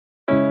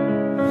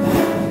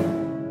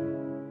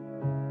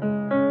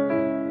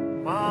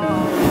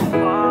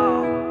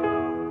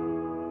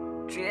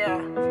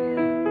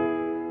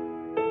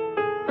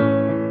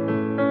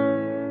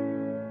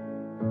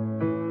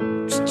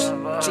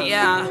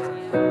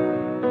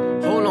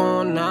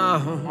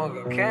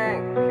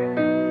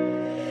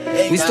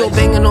We still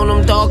banging on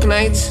them dark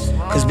nights,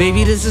 cause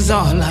baby this is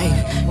our life.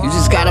 You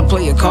just gotta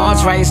play your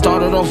cards right.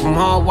 Started off from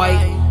hard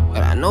white,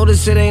 but I know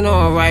this shit ain't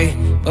alright.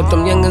 But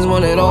them youngins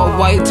want it all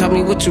white. Tell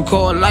me what you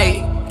call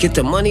light. Get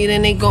the money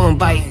then they gon'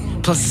 bite.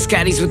 Plus the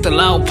scatties with the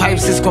loud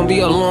pipes, it's gon' be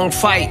a long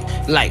fight.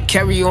 Like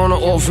carry on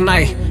an off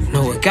night.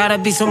 No, it gotta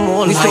be some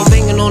more light. We still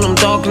banging on them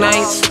dark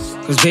nights,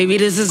 cause baby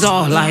this is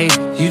our life.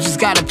 You just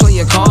gotta play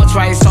your cards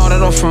right.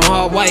 Started off from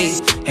hard white,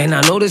 and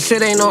I know this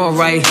shit ain't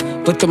alright.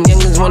 But them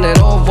youngins want it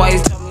all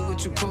white. Tell me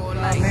what you call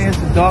light. Man, it's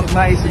a dark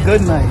night, it's a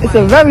good night. It's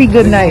a very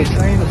good night.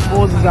 The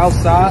force is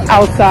outside.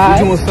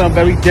 Outside. We're doing something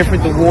very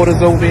different. The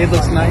water's over there, it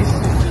looks nice.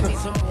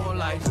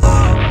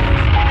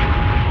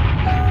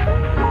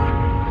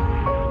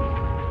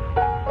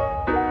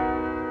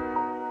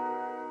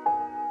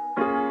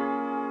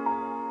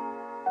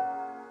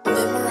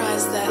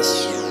 Memorize that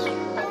shit.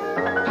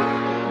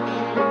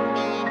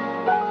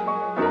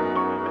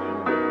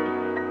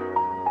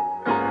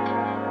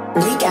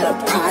 We got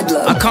a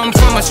problem. I come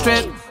from a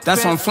strip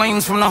that's on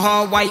flames from the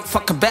hard white.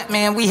 Fuck a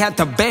Batman, we had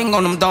to bang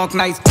on them dark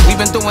nights. We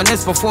been doing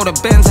this before the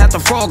Benz had the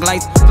frog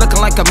lights.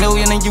 Looking like a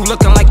million and you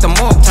looking like the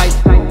morgue type.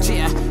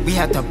 Yeah, we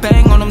had to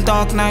bang on them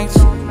dark nights.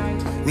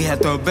 We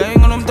had to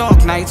bang on them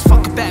dark nights.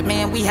 Fuck a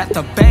Batman, we had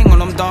to bang on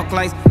them dark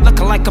lights.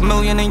 Looking like a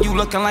million and you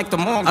looking like the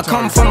morgue. I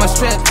come from a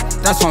strip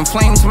that's on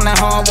flames from that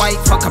hard white.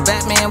 Fuck a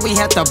Batman, we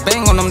had to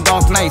bang on them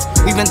dark nights.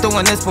 We been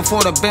doing this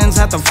before the Benz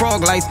had the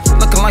frog lights.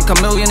 Looking like a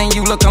million and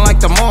you looking like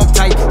the morgue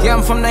type. Yeah,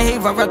 I'm from the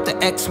Haven, I rep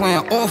the X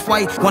wearing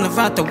off-white. Wanna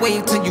ride the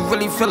wave till you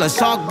really feel a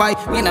shark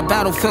bite. We in a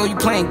battlefield, you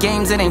playing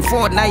games, it ain't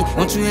Fortnite.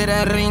 Once you hear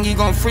that ring, you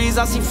gon' freeze,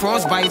 I see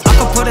frostbites. I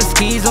can put her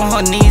skis on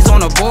her knees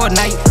on a board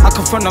night. I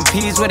come from the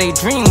P's where they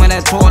dream when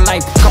that tour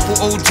life. Couple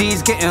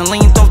OGs getting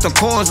leaned off the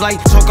cores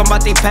like talking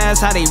about they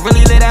past, how they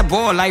really live that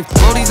boy life.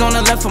 Brodies on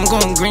the left, I'm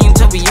going green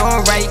till we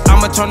alright.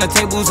 I'ma turn the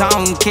tables, I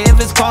don't care if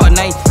it's card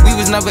night. We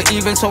was never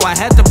even, so I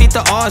had to beat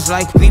the odds.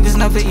 Like we was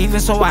never even,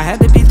 so I had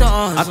to beat the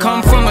odds. I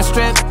come from a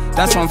strip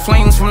that's on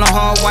flames from the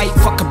hard white.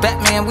 Fuck a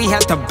Batman, we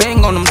had to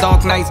bang on them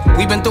dark nights.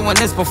 We been doing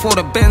this before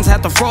the Benz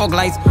had the frog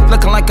lights.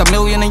 Looking like a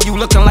million and you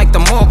looking like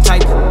the morgue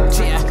type.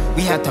 Yeah,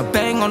 we had to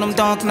bang on them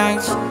dark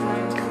nights.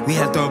 We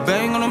had to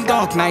bang on them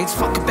dark nights.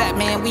 Fuck a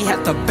Batman, we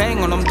had to bang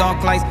on them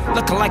dark lights.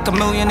 Looking like a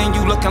million and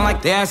you looking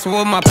like. They asked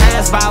what my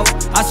past bout.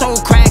 I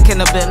sold crack in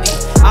the Billy.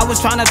 I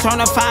was trying to turn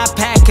a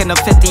 5-pack into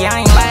 50.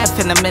 I ain't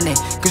laughing a minute,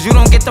 cause you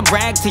don't get to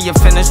brag till you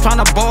finish.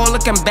 Trying to ball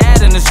looking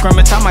bad in the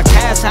scrimmage. I'ma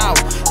cash out,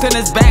 then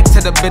it's back to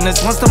the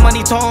business. Once the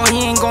money tall,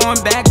 he ain't going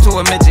back to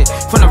a midget.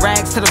 From the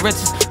rags to the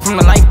riches, from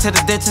the life to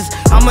the ditches.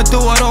 I'ma do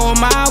it all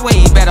my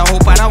way. Better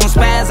hope I don't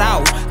spaz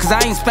out, cause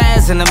I ain't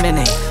spaz in a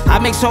minute. I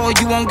make sure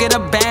you won't get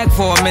a bag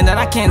for a minute.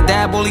 I can't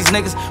dab all these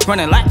niggas,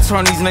 running laps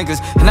on these niggas.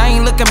 And I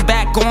ain't looking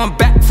back, going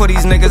back for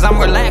these niggas. I'm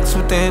relaxed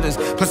with the hitters,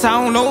 plus I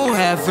don't know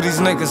half of these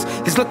niggas.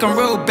 It's looking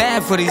real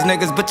bad for these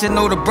niggas, but you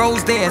know the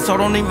bros there, so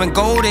don't even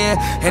go there.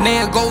 And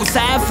they'll go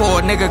sad for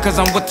a nigga, cause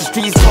I'm what the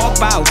streets talk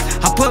about.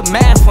 I put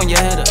math on your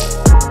header,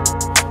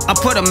 I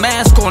put a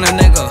mask on a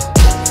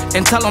nigga,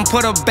 and tell him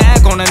put a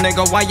bag on a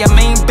nigga, while your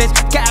main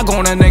bitch gag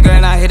on a nigga.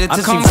 And I hit it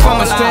to come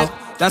from a strip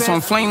that's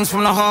on flames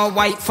from the hard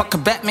white. Fuck a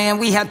Batman,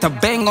 we had to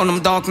bang on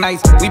them dark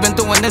nights. We been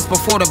doing this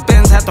before the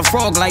Benz had the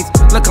frog lights.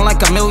 Looking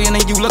like a million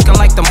and you looking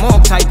like the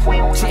morgue type.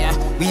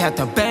 Yeah, we had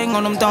to bang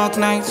on them dark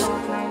nights.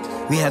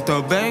 We had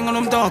to bang on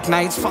them dark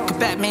nights. Fuck a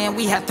Batman,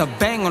 we had to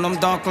bang on them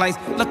dark lights.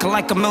 Looking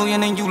like a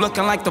million and you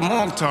looking like the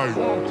morgue type.